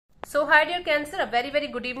So hi dear Cancer, a very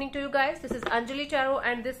good evening to you guys. This is Anjali Tarot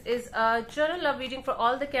and this is a general love reading for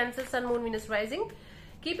all the Cancer, Sun, Moon, Venus, Rising.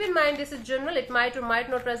 Keep in mind this is general. It might or might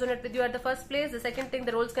not resonate with you at the first place. The second thing,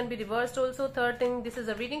 the roles can be reversed also. Third thing, this is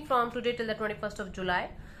a reading from today till the 21st of July.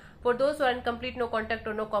 For those who are in complete no contact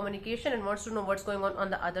or no communication and wants to know what's going on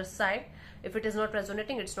the other side, if it is not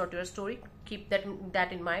resonating, it's not your story. Keep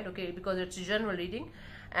that in mind, okay, because it's a general reading.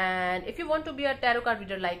 And if you want to be a tarot card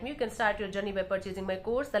reader like me, you can start your journey by purchasing my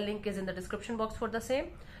course. The link is in the description box for the same.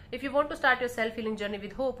 If you want to start your self-healing journey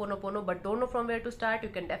with Ho'oponopono but don't know from where to start, you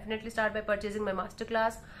can definitely start by purchasing my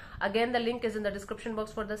masterclass. Again, the link is in the description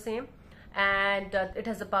box for the same. And it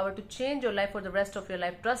has the power to change your life for the rest of your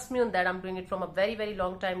life. Trust me on that. I'm doing it from a very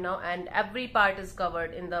long time now, and every part is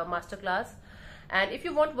covered in the masterclass. And if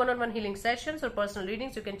you want one-on-one healing sessions or personal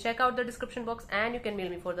readings, you can check out the description box and you can mail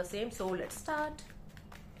me for the same. So let's start.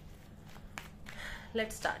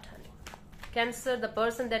 Let's start, honey. Cancer, the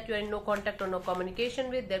person that you are in no contact or no communication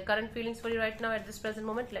with, their current feelings for you right now at this present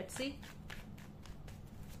moment. Let's see.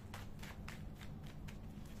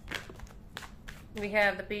 We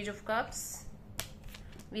have the Page of Cups.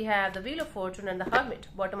 We have the Wheel of Fortune and the Hermit.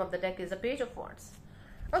 Bottom of the deck is the Page of Wands.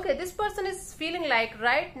 Okay, this person is feeling like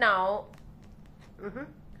right now,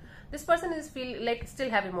 this person is still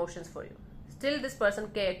have emotions for you. Still this person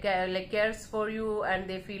cares for you and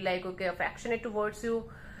they feel like, okay, affectionate towards you.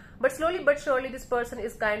 But slowly but surely this person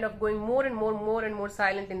is kind of going more and more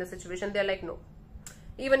silent in the situation. They're like, no.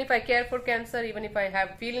 Even if I care for Cancer, even if I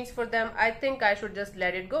have feelings for them, I think I should just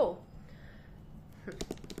let it go.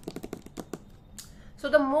 So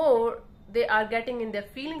the more they are getting in their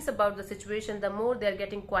feelings about the situation, the more they are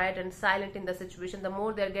getting quiet and silent in the situation, the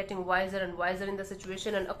more they are getting wiser and wiser in the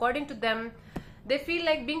situation. And according to them, they feel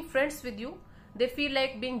like being friends with you. They feel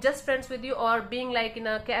like being just friends with you, or being like in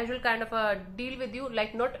a casual kind of a deal with you,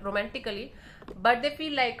 like not romantically, but they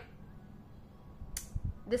feel like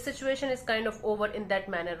this situation is kind of over in that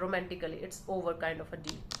manner. Romantically, it's over kind of a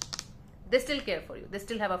deal. They still care for you. They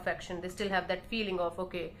still have affection. They still have that feeling of,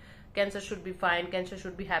 okay, Cancer should be fine, Cancer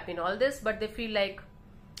should be happy and all this, but they feel like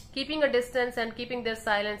keeping a distance and keeping their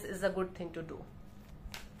silence is a good thing to do,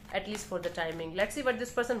 at least for the timing. Let's see what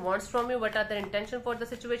this person wants from you. What are their intention for the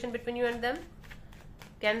situation between you and them?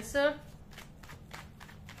 Cancer.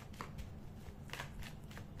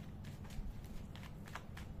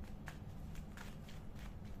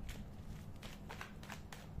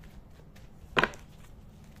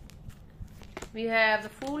 We have the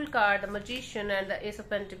Fool card, the Magician, and the Ace of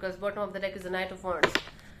Pentacles. Bottom of the deck is the Knight of Wands.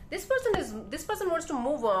 This person wants to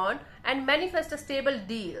move on and manifest a stable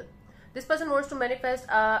deal. This person wants to manifest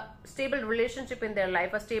a stable relationship in their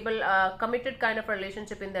life, a stable, committed kind of a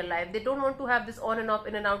relationship in their life. They don't want to have this on and off,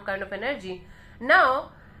 in and out kind of energy.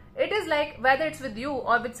 Now, it is like whether it's with you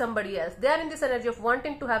or with somebody else, they are in this energy of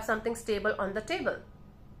wanting to have something stable on the table.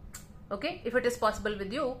 Okay, if it is possible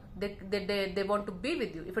with you, they want to be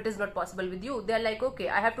with you. If it is not possible with you, they are like, okay,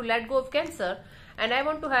 I have to let go of Cancer and I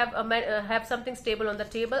want to have something stable on the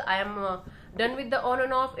table. I am done with the on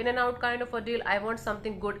and off, in and out kind of a deal. I want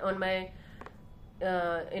something good on my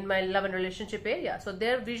in my love and relationship area. So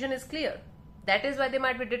their vision is clear. That is why they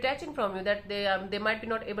might be detaching from you, that they might be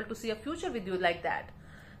not able to see a future with you like that.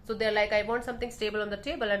 So they're like, I want something stable on the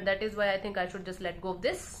table, and that is why I think I should just let go of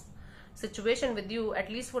this situation with you,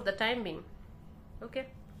 at least for the time being. Okay,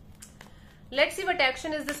 let's see what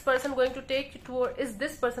action is this person going to take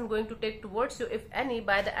towards you, if any,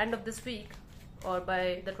 by the end of this week or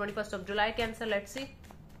by the 21st of July, Cancer. Let's see.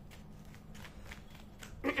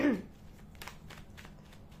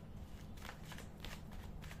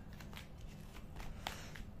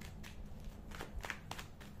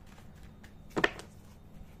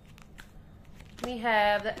 We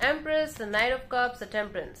have the Empress, the Knight of Cups, the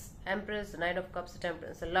Temperance. Empress, the Knight of Cups, the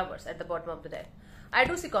Temperance, the Lovers at the bottom of the deck. I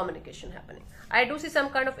do see communication happening. I do see some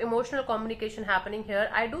kind of emotional communication happening here.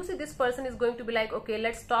 I do see this person is going to be like, okay,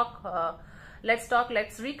 let's talk, let's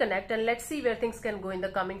reconnect, and let's see where things can go in the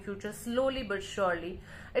coming future, slowly but surely.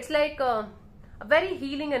 It's like a very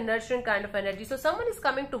healing and nurturing kind of energy. So someone is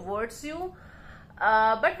coming towards you,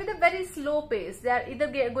 but with a very slow pace. They are either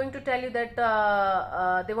going to tell you that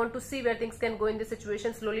they want to see where things can go in this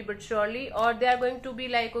situation slowly but surely, or they are going to be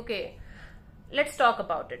like, okay, let's talk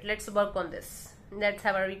about it, let's work on this, let's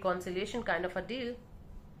have a reconciliation kind of a deal.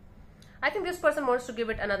 I think this person wants to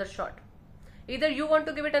give it another shot. Either you want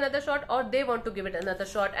to give it another shot or they want to give it another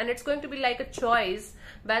shot, and it's going to be like a choice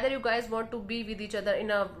whether you guys want to be with each other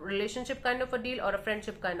in a relationship kind of a deal or a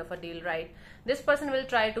friendship kind of a deal, right? This person will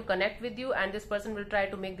try to connect with you, and this person will try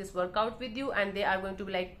to make this work out with you, and they are going to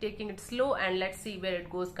be like taking it slow and let's see where it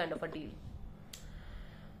goes kind of a deal.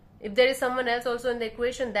 If there is someone else also in the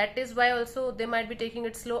equation, that is why also they might be taking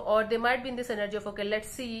it slow, or they might be in this energy of, okay, let's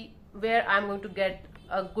see where I'm going to get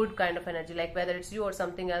a good kind of energy, like whether it's you or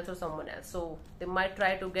something else or someone else. So they might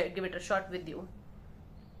try to give it a shot with you,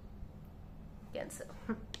 Cancer.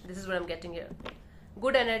 This is what I'm getting here.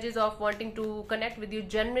 Good energies of wanting to connect with you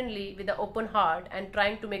genuinely with an open heart and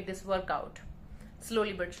trying to make this work out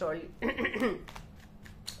slowly but surely.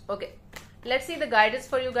 Okay, let's see the guidance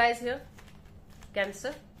for you guys here,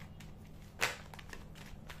 Cancer.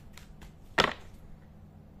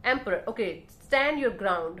 Emperor. Okay, stand your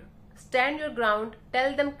ground. Stand your ground.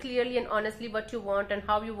 Tell them clearly and honestly what you want and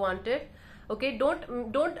how you want it. Okay, don't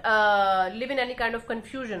live in any kind of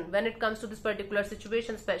confusion when it comes to this particular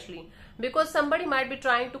situation, especially because somebody might be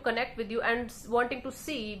trying to connect with you and wanting to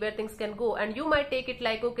see where things can go, and you might take it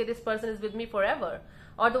like, okay, this person is with me forever,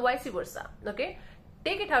 or the vice versa. Okay,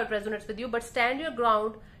 take it how it resonates with you, but stand your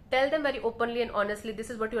ground. Tell them very openly and honestly, this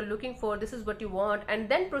is what you're looking for, this is what you want, and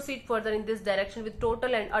then proceed further in this direction with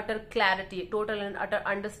total and utter clarity, total and utter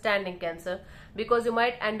understanding, Cancer, because you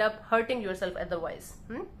might end up hurting yourself otherwise.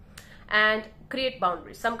 And create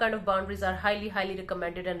boundaries. Some kind of boundaries are highly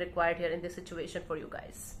recommended and required here in this situation for you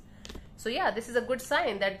guys. So yeah, this is a good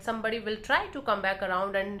sign that somebody will try to come back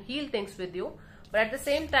around and heal things with you, but at the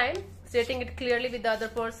same time stating it clearly with the other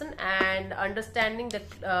person and understanding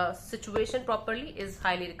the situation properly is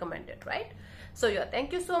highly recommended, right? So yeah,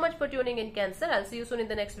 thank you so much for tuning in, Cancer. I'll see you soon in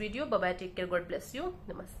the next video. Bye bye, take care, God bless you,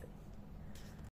 namaste.